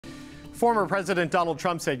Former President Donald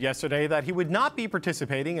Trump said yesterday that he would not be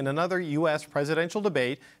participating in another U.S. presidential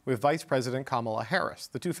debate with Vice President Kamala Harris.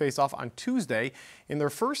 The two faced off on Tuesday in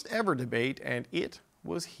their first ever debate, and it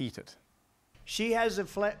was heated. She has a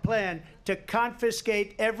plan to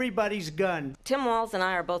confiscate everybody's gun. Tim Walz and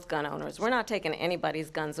I are both gun owners. We're not taking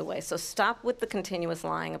anybody's guns away, so stop with the continuous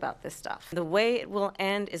lying about this stuff. The way it will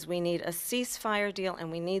end is we need a ceasefire deal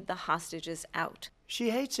and we need the hostages out.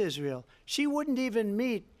 She hates Israel. She wouldn't even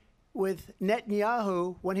meet with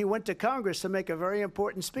Netanyahu when he went to Congress to make a very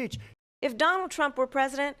important speech. If Donald Trump were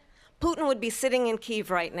president, Putin would be sitting in Kyiv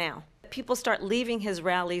right now. People start leaving his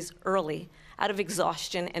rallies early out of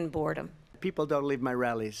exhaustion and boredom. People don't leave my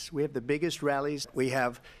rallies. We have the biggest rallies. We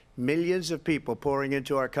have millions of people pouring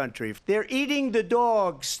into our country. They're eating the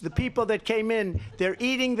dogs, the people that came in. They're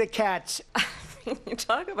eating the cats. You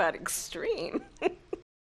talk about extreme.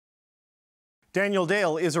 Daniel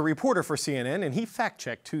Dale is a reporter for CNN, and he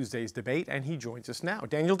fact-checked Tuesday's debate, and he joins us now.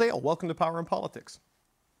 Daniel Dale, welcome to Power and Politics.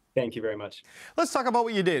 Thank you very much. Let's talk about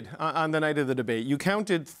what you did on the night of the debate. You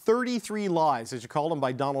counted 33 lies, as you called them,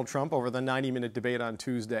 by Donald Trump over the 90-minute debate on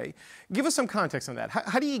Tuesday. Give us some context on that.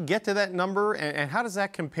 How do you get to that number, and how does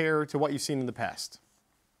that compare to what you've seen in the past?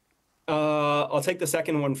 I'll take the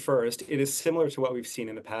second one first. It is similar to what we've seen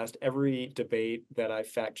in the past. Every debate that I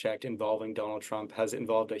fact-checked involving Donald Trump has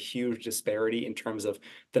involved a huge disparity in terms of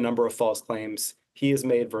the number of false claims he has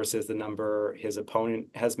made versus the number his opponent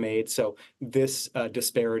has made. So this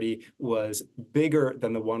disparity was bigger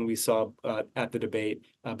than the one we saw at the debate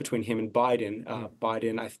between him and Biden.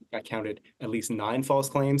 Biden, I counted at least 9 false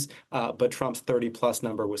claims, but Trump's 30-plus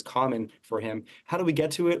number was common for him. How do we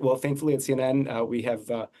get to it? Well, thankfully at CNN, we have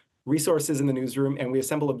resources in the newsroom, and we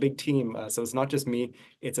assemble a big team. So it's not just me,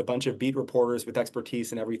 it's a bunch of beat reporters with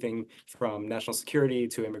expertise in everything from national security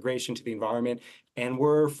to immigration to the environment. And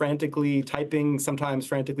we're frantically typing, sometimes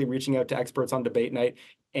frantically reaching out to experts on debate night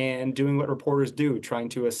and doing what reporters do, trying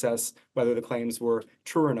to assess whether the claims were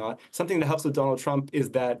true or not. Something that helps with Donald Trump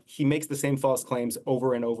is that he makes the same false claims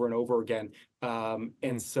over and over and over again.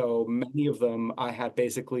 And so many of them I had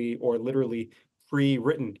basically or literally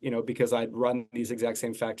pre-written, because I'd run these exact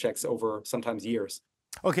same fact checks over sometimes years.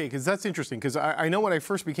 Okay, because that's interesting, because I know when I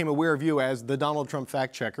first became aware of you as the Donald Trump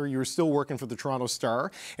fact checker, you were still working for the Toronto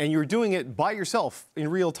Star, and you were doing it by yourself in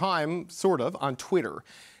real time, sort of, on Twitter.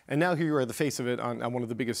 And now here you are the face of it on one of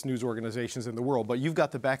the biggest news organizations in the world, but you've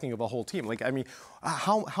got the backing of a whole team.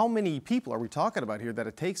 How many people are we talking about here that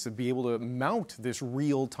it takes to be able to mount this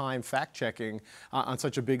real-time fact checking on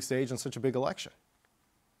such a big stage and such a big election?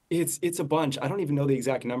 It's a bunch. I don't even know the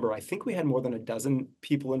exact number. I think we had more than a dozen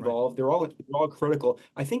people involved. Right. They're all critical.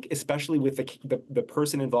 I think especially with the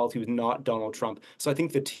person involved who's not Donald Trump. So I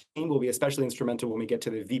think the team will be especially instrumental when we get to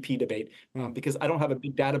the VP debate because I don't have a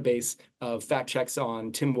big database of fact checks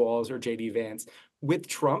on Tim Walz or JD Vance. With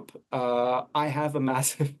Trump, I have a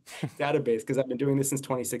massive database because I've been doing this since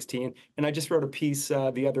 2016. And I just wrote a piece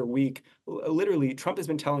the other week. Literally, Trump has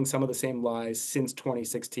been telling some of the same lies since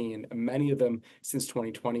 2016, many of them since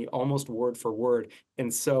 2020, almost word for word.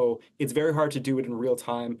 And so it's very hard to do it in real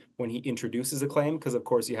time when he introduces a claim, because, of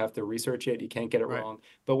course, you have to research it. You can't get it wrong.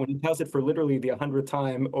 But when he tells it for literally the 100th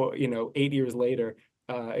time or, 8 years later,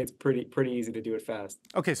 it's pretty easy to do it fast.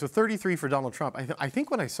 Okay, so 33 for Donald Trump. I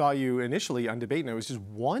think when I saw you initially on debate night, it was just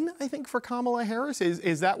 1, I think, for Kamala Harris.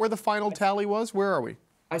 Is that where the final tally was? Where are we?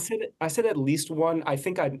 I said at least 1. I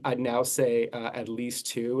think I'd now say at least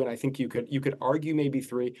 2, and I think you could argue maybe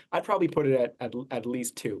 3. I'd probably put it at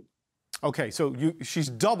least 2. Okay, so she's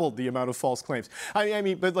doubled the amount of false claims. I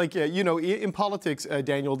mean, but in politics,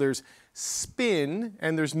 Daniel, there's spin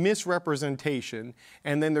and there's misrepresentation,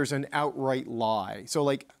 and then there's an outright lie. So,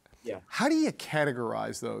 how do you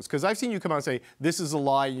categorize those? Because I've seen you come out and say, this is a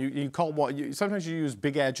lie. You call sometimes you use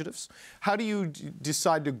big adjectives. How do you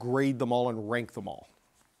decide to grade them all and rank them all?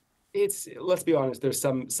 Let's be honest, there's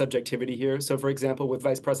some subjectivity here. So, for example, with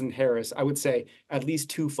Vice President Harris, I would say at least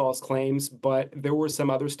 2 false claims, but there were some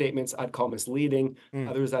other statements I'd call misleading,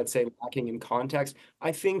 others I'd say lacking in context.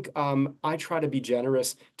 I think I try to be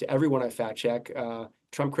generous to everyone I fact check.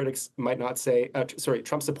 Trump critics might not say,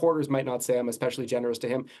 Trump supporters might not say I'm especially generous to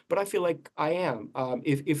him, but I feel like I am.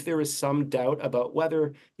 If there is some doubt about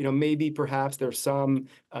whether, maybe perhaps there's some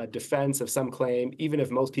defense of some claim, even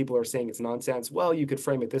if most people are saying it's nonsense, well, you could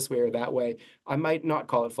frame it this way or that way. I might not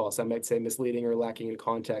call it false. I might say misleading or lacking in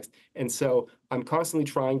context. And so I'm constantly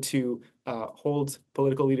trying to hold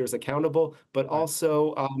political leaders accountable, but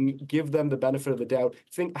also give them the benefit of the doubt.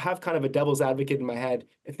 Have kind of a devil's advocate in my head,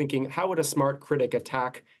 thinking, how would a smart critic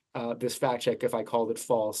attack this fact check if I called it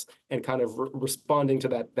false, and kind of responding to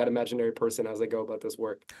that imaginary person as I go about this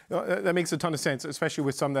work. That makes a ton of sense, especially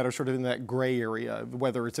with some that are sort of in that gray area,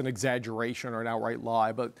 whether it's an exaggeration or an outright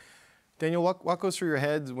lie. But Daniel, what goes through your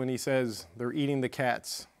head when he says they're eating the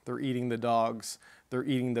cats, they're eating the dogs, they're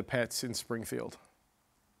eating the pets in Springfield?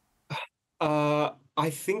 I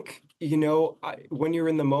think, when you're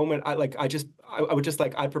in the moment,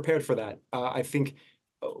 I prepared for that. I think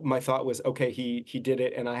my thought was, okay, he did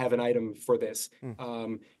it, and I have an item for this.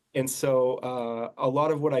 And so a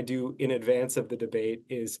lot of what I do in advance of the debate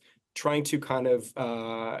is trying to kind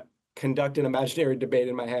of conduct an imaginary debate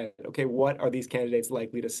in my head. Okay, what are these candidates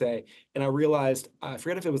likely to say? And I realized, I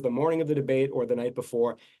forget if it was the morning of the debate or the night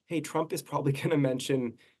before, hey, Trump is probably going to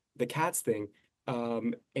mention the cats thing.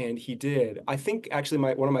 And he did. I think actually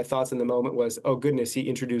one of my thoughts in the moment was, oh goodness, he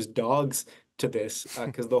introduced dogs to this,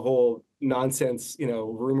 because the whole nonsense,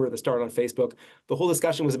 rumor that started on Facebook, the whole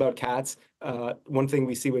discussion was about cats. One thing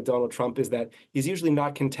we see with Donald Trump is that he's usually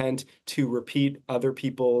not content to repeat other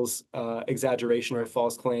people's exaggeration or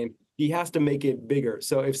false claim. He has to make it bigger.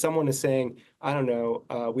 So if someone is saying, I don't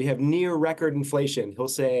know, we have near record inflation, he'll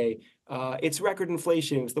say, it's record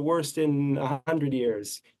inflation. It's the worst in 100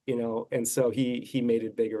 years, and so he made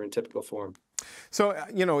it bigger in typical form. So,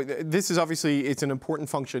 this is obviously, it's an important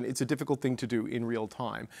function. It's a difficult thing to do in real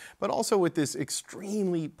time. But also with this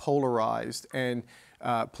extremely polarized and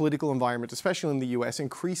political environment, especially in the U.S.,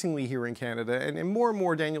 increasingly here in Canada, and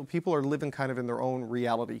more, Daniel, people are living kind of in their own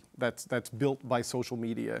reality that's built by social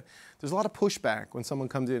media. There's a lot of pushback when someone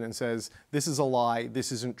comes in and says, this is a lie,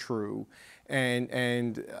 this isn't true.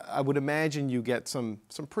 And I would imagine you get some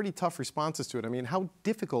pretty tough responses to it. I mean, how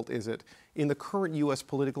difficult is it in the current U.S.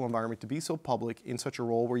 political environment to be so public in such a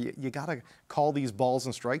role where you got to call these balls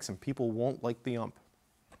and strikes and people won't like the ump?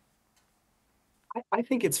 I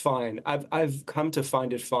think it's fine. I've come to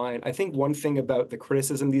find it fine. I think one thing about the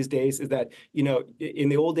criticism these days is that, in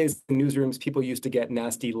the old days in newsrooms, people used to get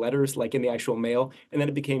nasty letters, like in the actual mail, and then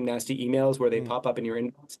it became nasty emails where they pop up in your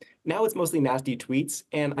inbox. Now it's mostly nasty tweets,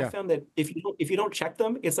 and I found that if you don't check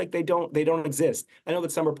them, it's like they don't exist. I know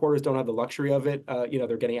that some reporters don't have the luxury of it.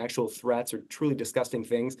 They're getting actual threats or truly disgusting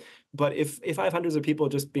things. But if I have hundreds of people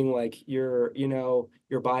just being like, you're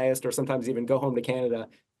biased, or sometimes even go home to Canada,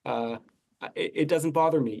 it doesn't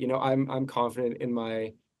bother me. I'm confident in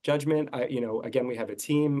my judgment. Again, we have a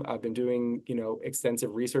team. I've been doing,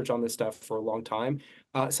 extensive research on this stuff for a long time.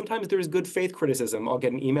 Sometimes there's good faith criticism. I'll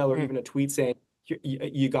get an email or even a tweet saying,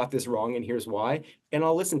 you got this wrong and here's why. And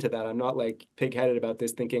I'll listen to that. I'm not like pig-headed about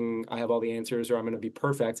this thinking I have all the answers or I'm going to be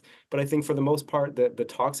perfect. But I think for the most part, the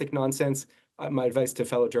toxic nonsense, my advice to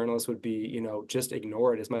fellow journalists would be, just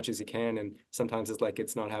ignore it as much as you can. And sometimes it's like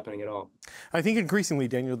it's not happening at all. I think increasingly,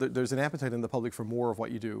 Daniel, there's an appetite in the public for more of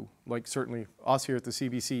what you do. Like certainly us here at the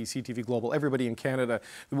CBC, CTV Global, everybody in Canada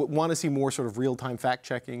want to see more sort of real-time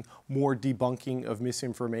fact-checking, more debunking of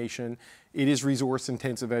misinformation. It is resource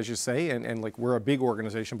intensive, as you say, and like we're a big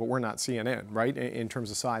organization, but we're not CNN, right, in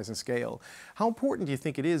terms of size and scale. How important do you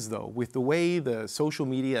think it is, though, with the way the social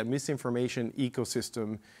media misinformation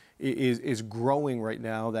ecosystem is growing right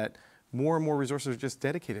now, that more and more resources are just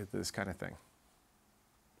dedicated to this kind of thing?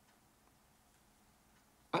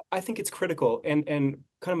 I think it's critical, and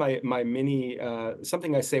kind of my mini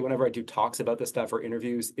something I say whenever I do talks about this stuff or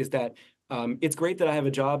interviews is that it's great that I have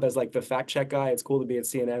a job as like the fact check guy. It's cool to be at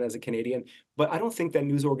CNN as a Canadian, but I don't think that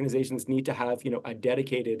news organizations need to have a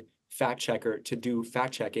dedicated fact checker to do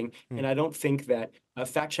fact checking, and I don't think that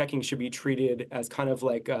fact checking should be treated as kind of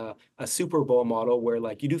like a Super Bowl model where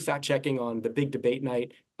like you do fact checking on the big debate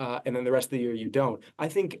night and then the rest of the year you don't. I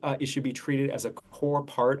think it should be treated as a core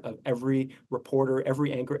part of every reporter,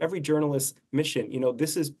 every anchor, every journalist's mission.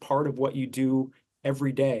 This is part of what you do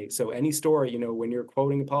every day. So any story, when you're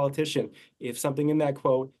quoting a politician, if something in that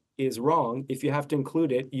quote is wrong, if you have to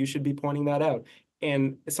include it, you should be pointing that out.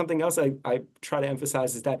 And something else I try to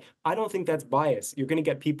emphasize is that I don't think that's bias. You're going to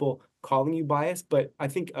get people calling you biased, but I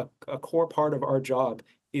think a core part of our job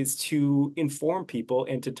is to inform people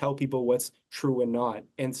and to tell people what's true and not.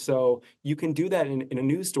 And so you can do that in a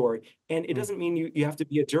news story. And it doesn't mean you have to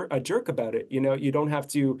be a jerk about it. You don't have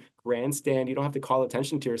to grandstand. You don't have to call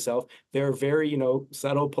attention to yourself. There are very,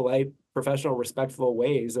 subtle, polite, professional, respectful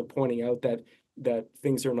ways of pointing out that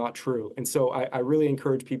things are not true. And so I really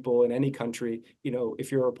encourage people in any country,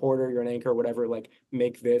 if you're a reporter, you're an anchor, whatever, like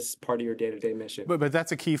make this part of your day-to-day mission. But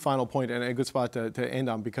that's a key final point and a good spot to end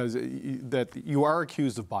on, because that you are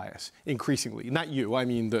accused of bias increasingly. Not you, I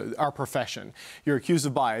mean our profession. You're accused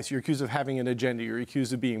of bias, you're accused of having an agenda, you're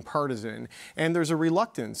accused of being partisan, and there's a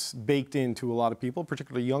reluctance baked into a lot of people,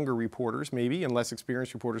 particularly younger reporters maybe, and less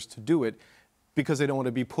experienced reporters, to do it. because they don't want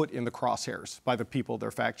to be put in the crosshairs by the people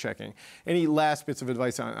they're fact-checking. Any last bits of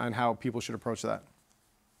advice on how people should approach that?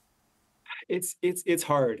 It's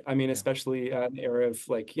hard. I mean, especially in the era of,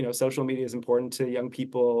 like, social media is important to young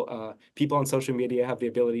people. People on social media have the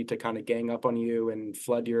ability to kind of gang up on you and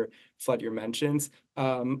flood your mentions.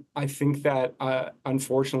 I think that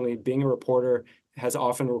unfortunately, being a reporter has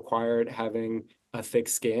often required having a thick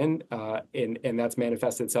skin, and that's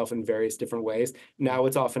manifested itself in various different ways. Now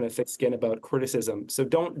it's often a thick skin about criticism. So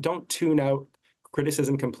don't tune out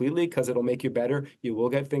criticism completely, because it'll make you better. You will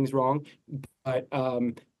get things wrong, but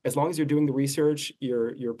as long as you're doing the research,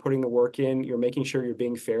 you're putting the work in, you're making sure you're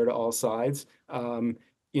being fair to all sides.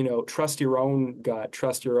 Trust your own gut,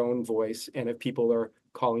 trust your own voice, and if people are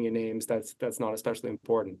calling you names, that's not especially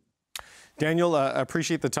important. Daniel,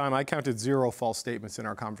 appreciate the time. I counted 0 false statements in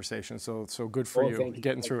our conversation, so good for you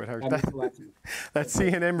getting through it. That's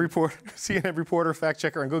CNN reporter, fact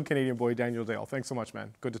checker, and good Canadian boy, Daniel Dale. Thanks so much,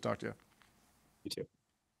 man. Good to talk to you. You too.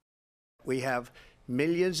 We have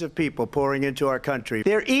millions of people pouring into our country.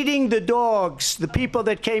 They're eating the dogs, the people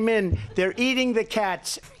that came in. They're eating the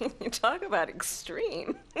cats. You talk about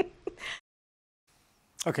extreme.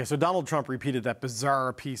 Okay, so Donald Trump repeated that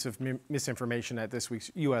bizarre piece of misinformation at this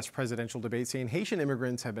week's U.S. presidential debate, saying Haitian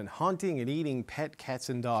immigrants have been hunting and eating pet cats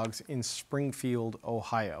and dogs in Springfield,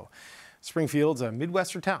 Ohio. Springfield's a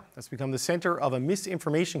Midwestern town that's become the center of a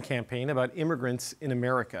misinformation campaign about immigrants in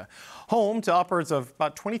America. Home to upwards of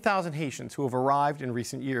about 20,000 Haitians who have arrived in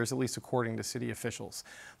recent years, at least according to city officials.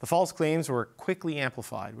 The false claims were quickly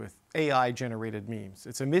amplified with AI-generated memes.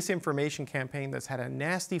 It's a misinformation campaign that's had a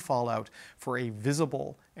nasty fallout for a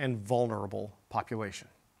visible and vulnerable population.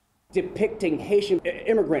 Depicting Haitian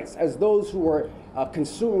immigrants as those who are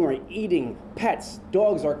consuming or eating pets,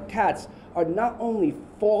 dogs, or cats are not only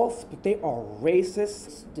false, but they are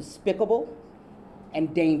racist, despicable,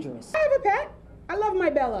 and dangerous. I have a pet. I love my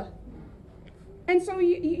Bella. And so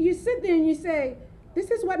you sit there and you say, this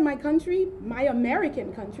is what my country, my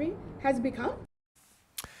American country, has become.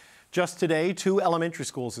 Just today, 2 elementary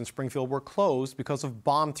schools in Springfield were closed because of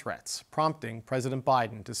bomb threats, prompting President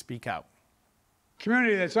Biden to speak out.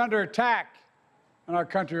 Community that's under attack in our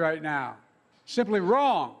country right now. Simply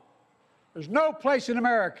wrong. There's no place in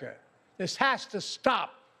America. This has to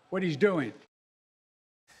stop what he's doing.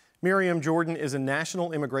 Miriam Jordan is a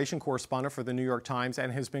national immigration correspondent for the New York Times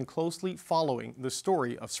and has been closely following the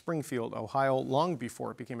story of Springfield, Ohio, long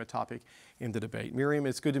before it became a topic in the debate. Miriam,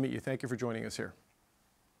 it's good to meet you. Thank you for joining us here.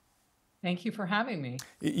 Thank you for having me.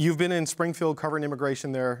 You've been in Springfield covering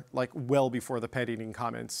immigration there like well before the pet eating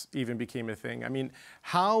comments even became a thing. I mean,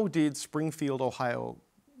 how did Springfield, Ohio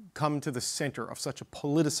come to the center of such a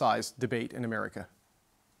politicized debate in America?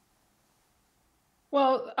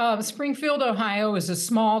 Well, Springfield, Ohio is a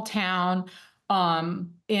small town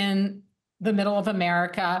in the middle of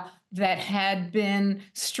America that had been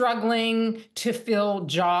struggling to fill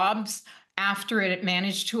jobs after it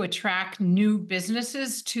managed to attract new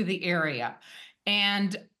businesses to the area.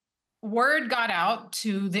 And word got out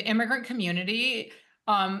to the immigrant community,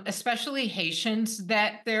 especially Haitians,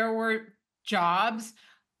 that there were jobs,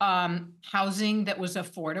 housing that was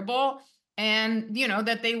affordable, and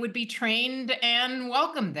that they would be trained and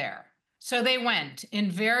welcomed there. So they went in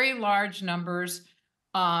very large numbers,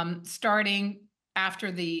 starting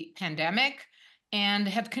after the pandemic, and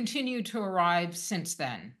have continued to arrive since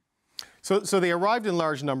then. So they arrived in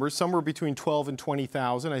large numbers, somewhere between 12 and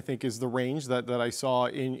 20,000, I think is the range that I saw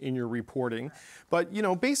in your reporting. But,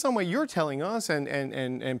 based on what you're telling us and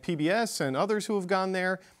PBS and others who have gone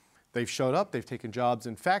there, they've showed up, they've taken jobs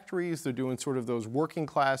in factories, they're doing sort of those working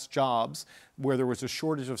class jobs where there was a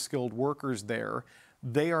shortage of skilled workers there.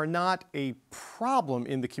 They are not a problem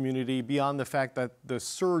in the community beyond the fact that the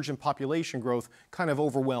surge in population growth kind of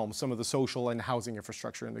overwhelms some of the social and housing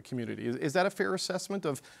infrastructure in the community. Is that a fair assessment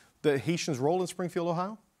of the Haitians' role in Springfield,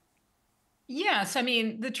 Ohio? Yes. I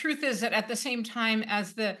mean, the truth is that at the same time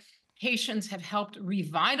as the Haitians have helped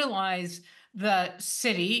revitalize the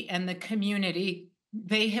city and the community,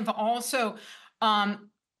 they have also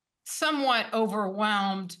somewhat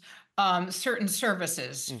overwhelmed certain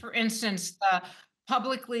services. For instance, the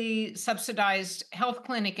publicly subsidized health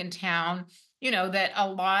clinic in town, that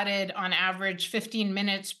allotted on average 15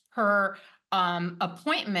 minutes per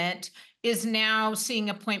appointment, is now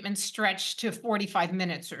seeing appointments stretched to 45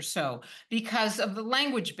 minutes or so because of the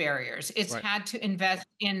language barriers. It's had to invest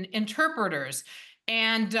in interpreters.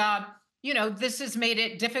 And this has made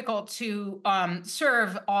it difficult to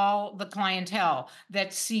serve all the clientele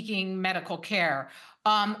that's seeking medical care.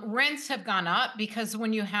 Rents have gone up because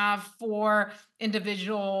when you have 4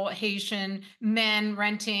 individual Haitian men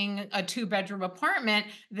renting a 2-bedroom apartment,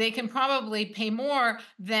 they can probably pay more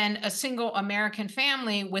than a single American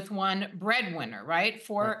family with 1 breadwinner, right?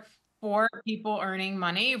 For 4 people earning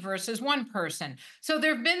money versus 1 person. So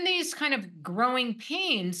there have been these kind of growing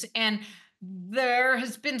pains, and there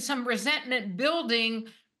has been some resentment building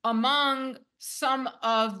among some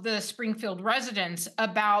of the Springfield residents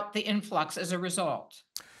about the influx as a result.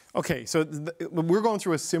 Okay, so we're going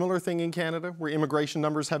through a similar thing in Canada where immigration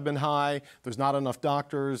numbers have been high, there's not enough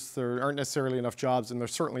doctors, there aren't necessarily enough jobs, and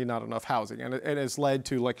there's certainly not enough housing. And it has led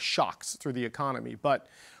to like shocks through the economy. But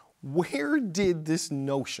where did this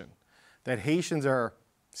notion that Haitians are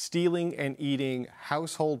stealing and eating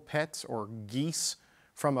household pets or geese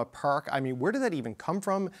from a park, I mean, where did that even come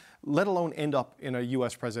from, let alone end up in a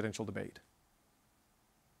U.S. presidential debate?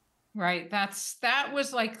 Right. That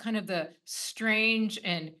was like kind of the strange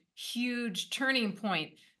and huge turning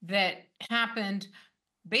point that happened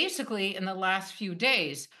basically in the last few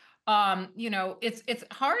days. It's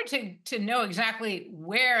hard to know exactly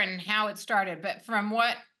where and how it started, but from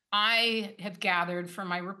what I have gathered from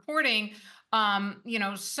my reporting,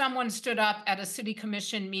 someone stood up at a city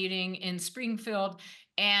commission meeting in Springfield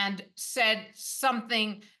and said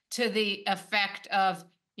something to the effect of,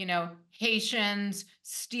 Haitians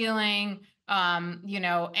stealing,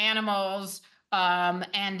 animals,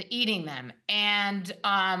 and eating them. And,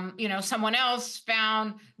 someone else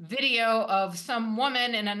found video of some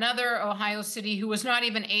woman in another Ohio city who was not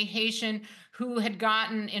even a Haitian, who had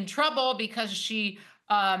gotten in trouble because she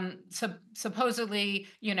supposedly,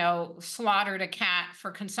 slaughtered a cat for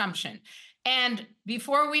consumption. And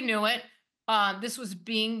before we knew it, this was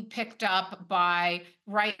being picked up by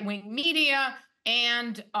right-wing media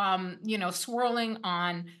and, swirling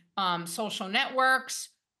on social networks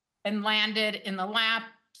and landed in the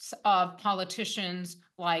laps of politicians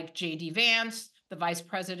like J.D. Vance, the vice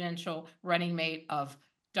presidential running mate of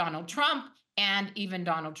Donald Trump, and even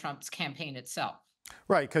Donald Trump's campaign itself.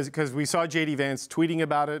 Right, because we saw J.D. Vance tweeting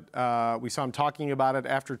about it. We saw him talking about it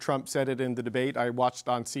after Trump said it in the debate. I watched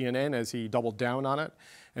on CNN as he doubled down on it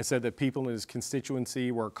and said that people in his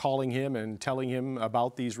constituency were calling him and telling him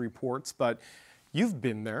about these reports. But you've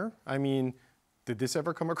been there. I mean, did this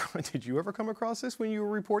ever come across? Did you ever come across this when you were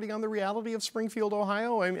reporting on the reality of Springfield,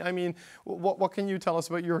 Ohio? I mean, what can you tell us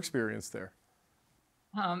about your experience there?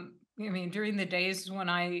 During the days when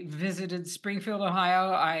I visited Springfield,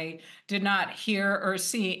 Ohio, I did not hear or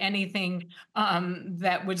see anything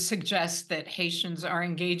that would suggest that Haitians are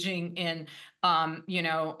engaging in,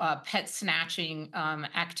 pet snatching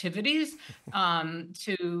activities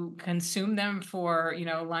to consume them for,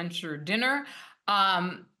 lunch or dinner.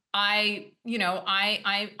 I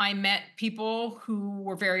met people who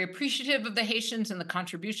were very appreciative of the Haitians and the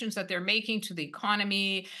contributions that they're making to the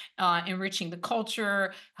economy, enriching the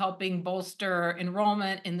culture, helping bolster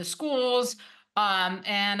enrollment in the schools.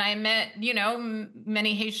 And I met,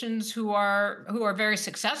 many Haitians who are very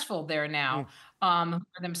successful there now, who are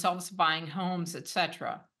themselves buying homes,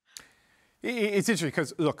 etc. It's interesting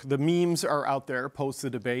because, look, the memes are out there post the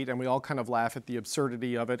debate, and we all kind of laugh at the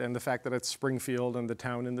absurdity of it and the fact that it's Springfield and the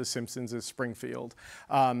town in The Simpsons is Springfield.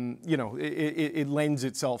 It lends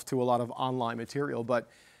itself to a lot of online material, but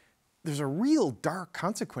there's a real dark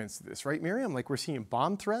consequence to this, right, Miriam? Like, we're seeing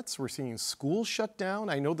bomb threats, we're seeing schools shut down.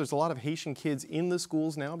 I know there's a lot of Haitian kids in the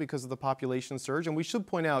schools now because of the population surge, and we should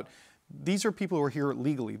point out these are people who are here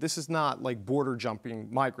legally. This is not like border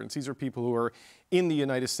jumping migrants. These are people who are in the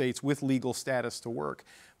United States with legal status to work.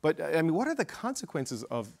 But I mean, what are the consequences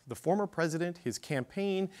of the former president, his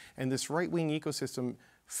campaign, and this right-wing ecosystem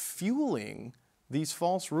fueling these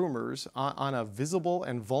false rumors on a visible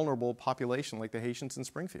and vulnerable population like the Haitians in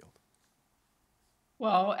Springfield?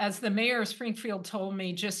 Well, as the mayor of Springfield told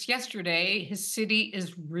me just yesterday, his city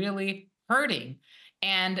is really hurting.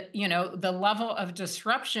 And, the level of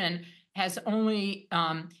disruption has only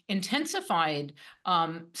intensified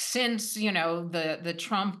since, the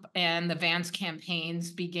Trump and the Vance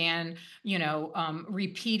campaigns began,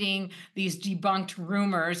 repeating these debunked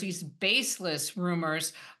rumors, these baseless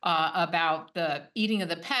rumors about the eating of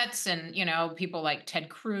the pets and, people like Ted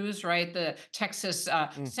Cruz, right, the Texas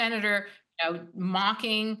senator,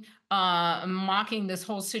 mocking this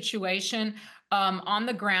whole situation. On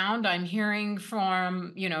the ground, I'm hearing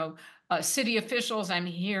from, city officials, I'm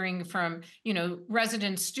hearing from,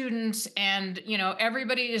 resident students, and,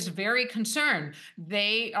 everybody is very concerned.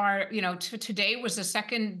 They are, today was the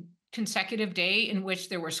second consecutive day in which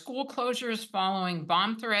there were school closures following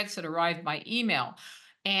bomb threats that arrived by email.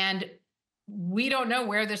 And we don't know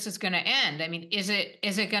where this is going to end. I mean, is it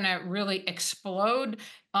going to really explode,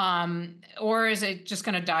 or is it just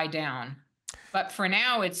going to die down? But for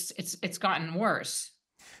now, it's gotten worse.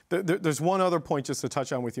 There's one other point just to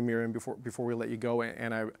touch on with you, Miriam, before we let you go.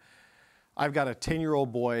 And I've got a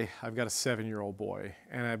 10-year-old boy, I've got a 7-year-old boy,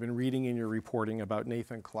 and I've been reading in your reporting about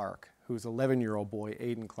Nathan Clark, whose 11-year-old boy,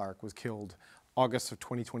 Aiden Clark, was killed August of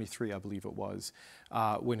 2023, I believe it was,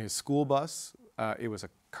 when his school bus, it was a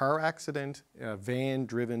car accident, a van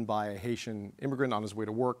driven by a Haitian immigrant on his way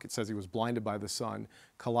to work. It says he was blinded by the sun,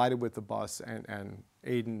 collided with the bus, and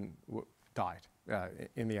Aiden died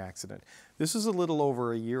in the accident. This is a little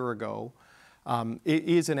over a year ago. It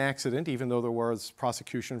is an accident, even though there was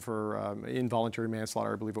prosecution for involuntary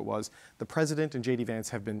manslaughter, I believe it was. The president and J.D. Vance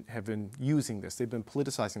have been using this. They've been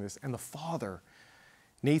politicizing this. And the father,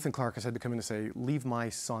 Nathan Clark, has had to come in and say, leave my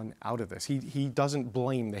son out of this. He doesn't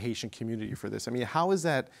blame the Haitian community for this. I mean, how is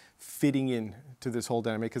that fitting in to this whole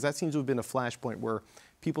dynamic? Because that seems to have been a flashpoint where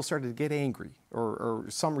people started to get angry, or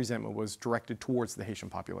some resentment was directed towards the Haitian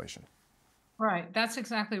population. Right, that's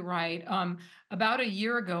exactly right. About a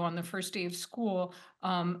year ago, on the first day of school,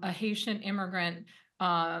 a Haitian immigrant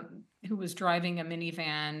who was driving a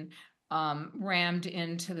minivan rammed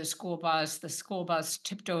into the school bus. The school bus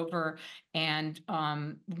tipped over, and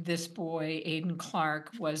this boy, Aiden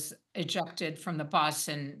Clark, was ejected from the bus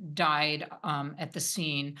and died at the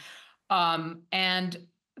scene. And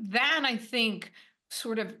that, I think,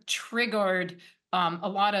 sort of triggered a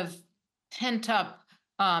lot of pent-up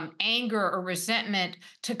anger or resentment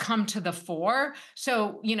to come to the fore.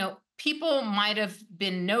 So, people might have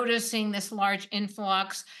been noticing this large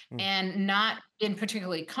influx and not been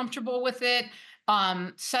particularly comfortable with it.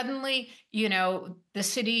 Suddenly, the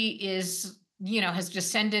city is, has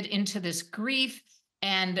descended into this grief,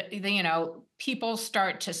 and, people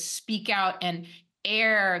start to speak out and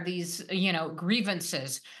air these,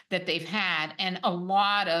 grievances that they've had, and a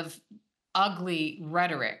lot of ugly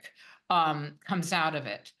rhetoric comes out of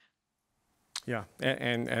it. Yeah,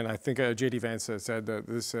 and I think J.D. Vance said that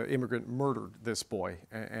this immigrant murdered this boy,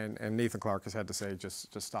 and Nathan Clark has had to say,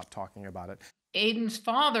 just stop talking about it. Aiden's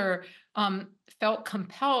father felt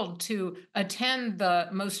compelled to attend the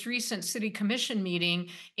most recent city commission meeting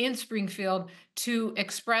in Springfield to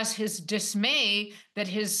express his dismay that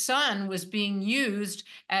his son was being used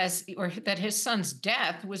or that his son's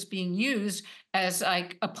death was being used as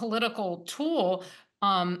like a political tool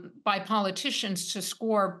by politicians to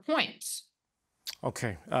score points.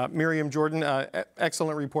 Okay. Miriam Jordan,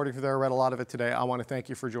 excellent reporting for there. I read a lot of it today. I want to thank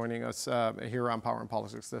you for joining us here on Power and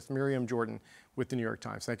Politics. That's Miriam Jordan with the New York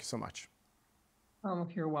Times. Thank you so much. Oh,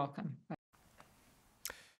 you're welcome.